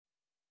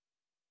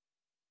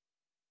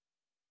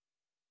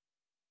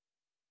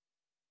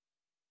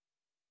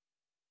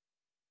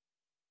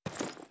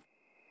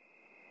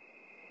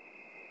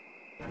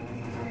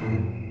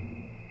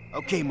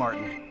Okay,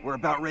 Martin, we're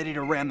about ready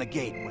to ram the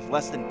gate, with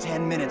less than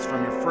 10 minutes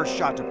from your first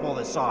shot to pull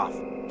this off.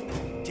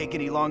 Take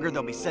any longer,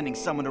 they'll be sending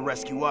someone to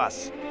rescue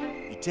us.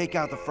 You take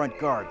out the front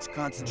guards,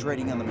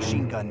 concentrating on the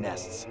machine gun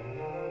nests.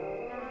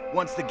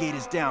 Once the gate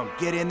is down,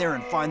 get in there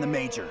and find the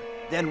Major.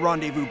 Then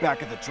rendezvous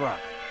back at the truck.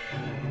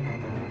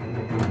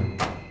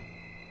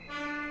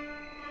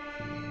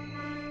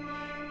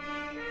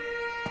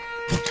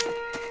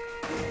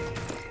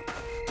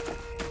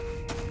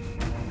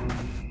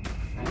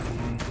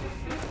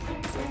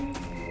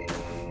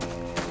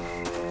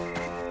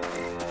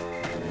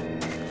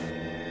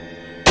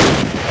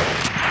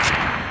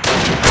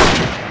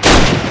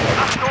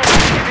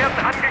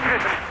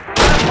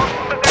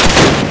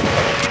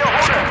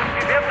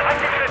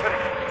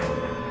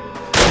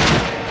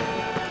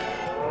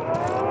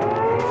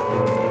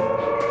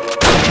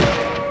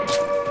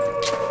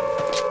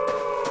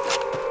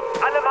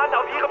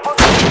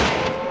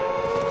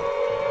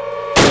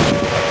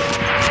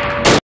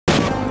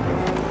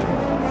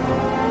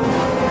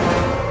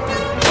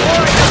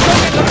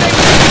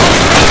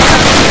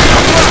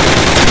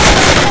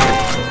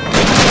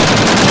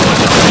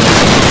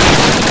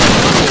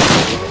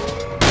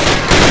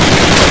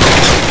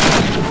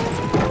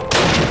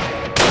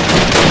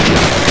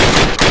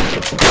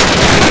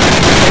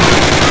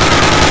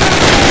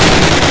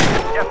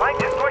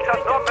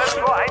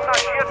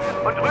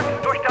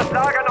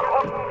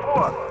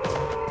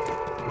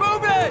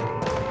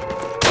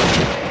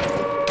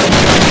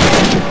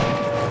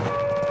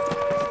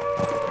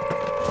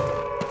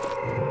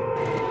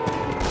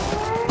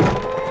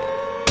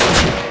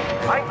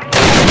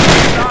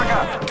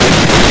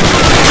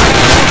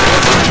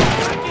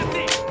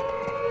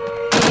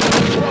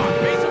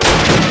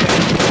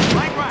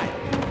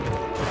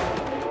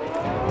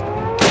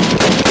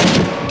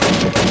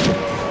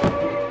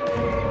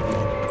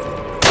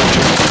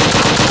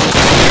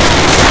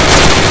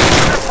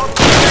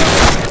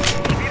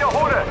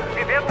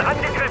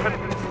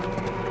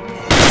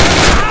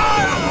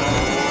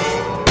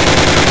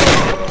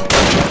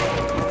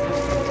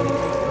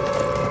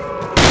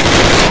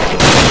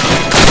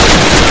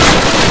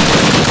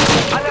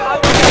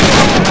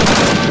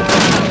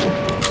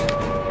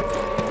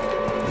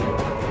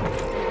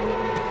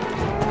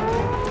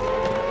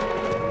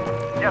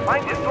 Der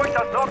Feind ist durch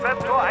das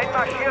Nordwesttor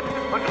einmarschiert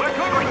und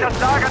rückt durch das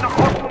Lager nach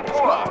Osten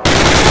vor.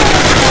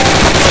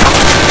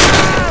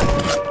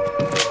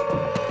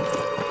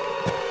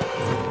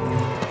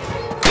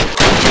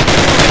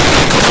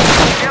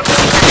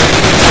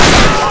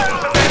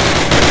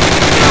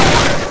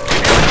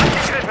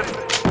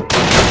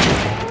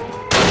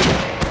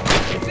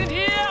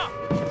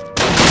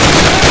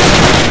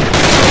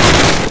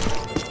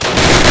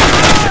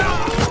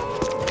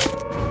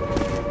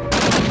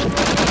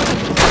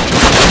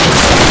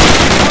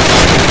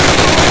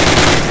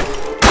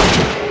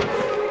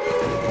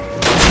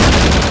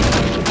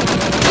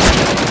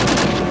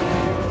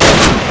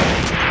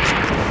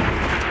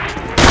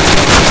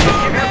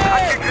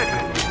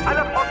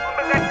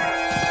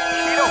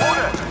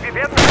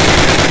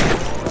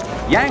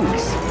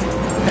 Yanks!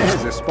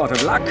 There's a spot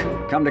of luck.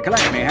 Come to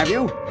collect me, have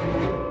you?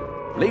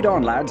 Lead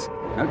on, lads.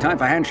 No time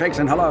for handshakes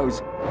and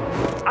hellos.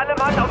 Alle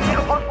Mann auf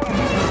ihre Posten!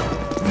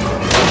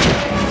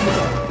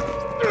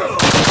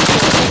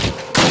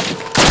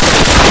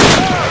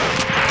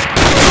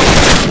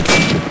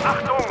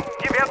 Achtung!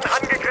 Wir werden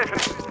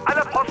angegriffen!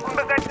 Alle Posten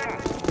besetzen!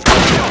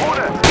 Ich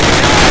wiederhole!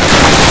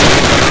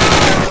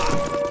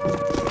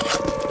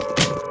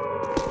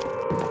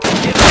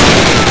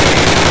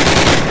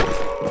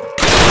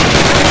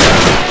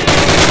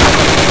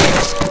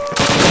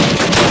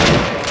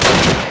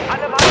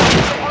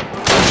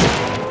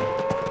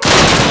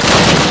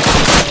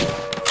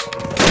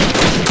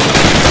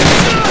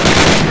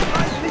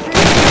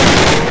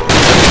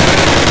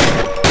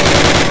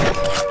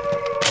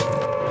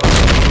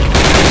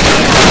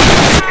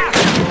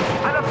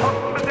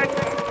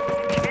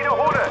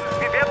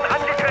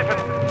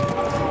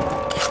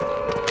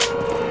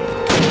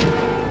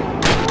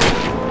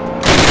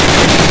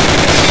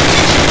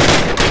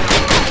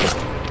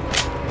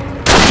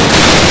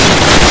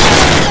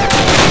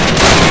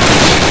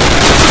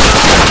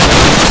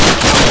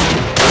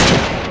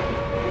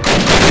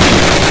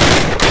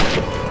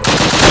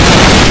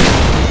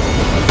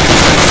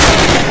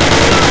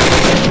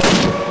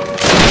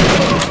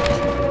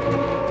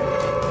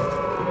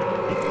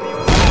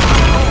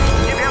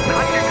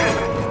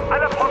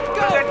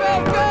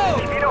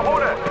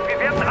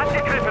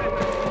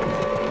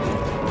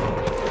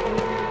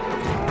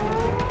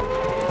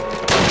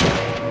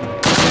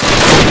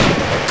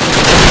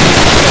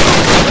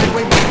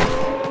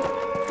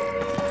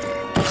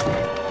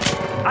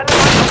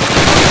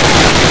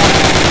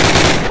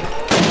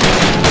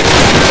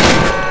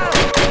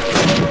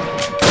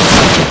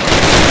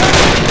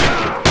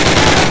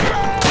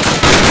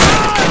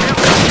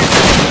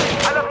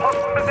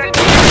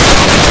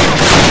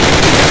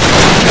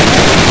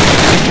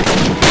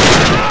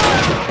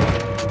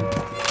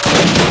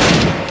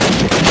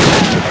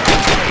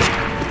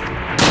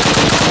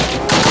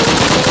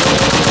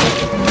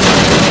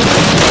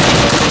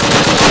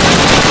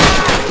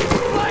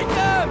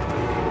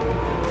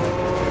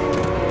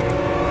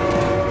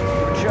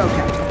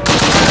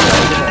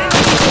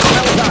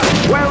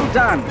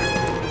 done.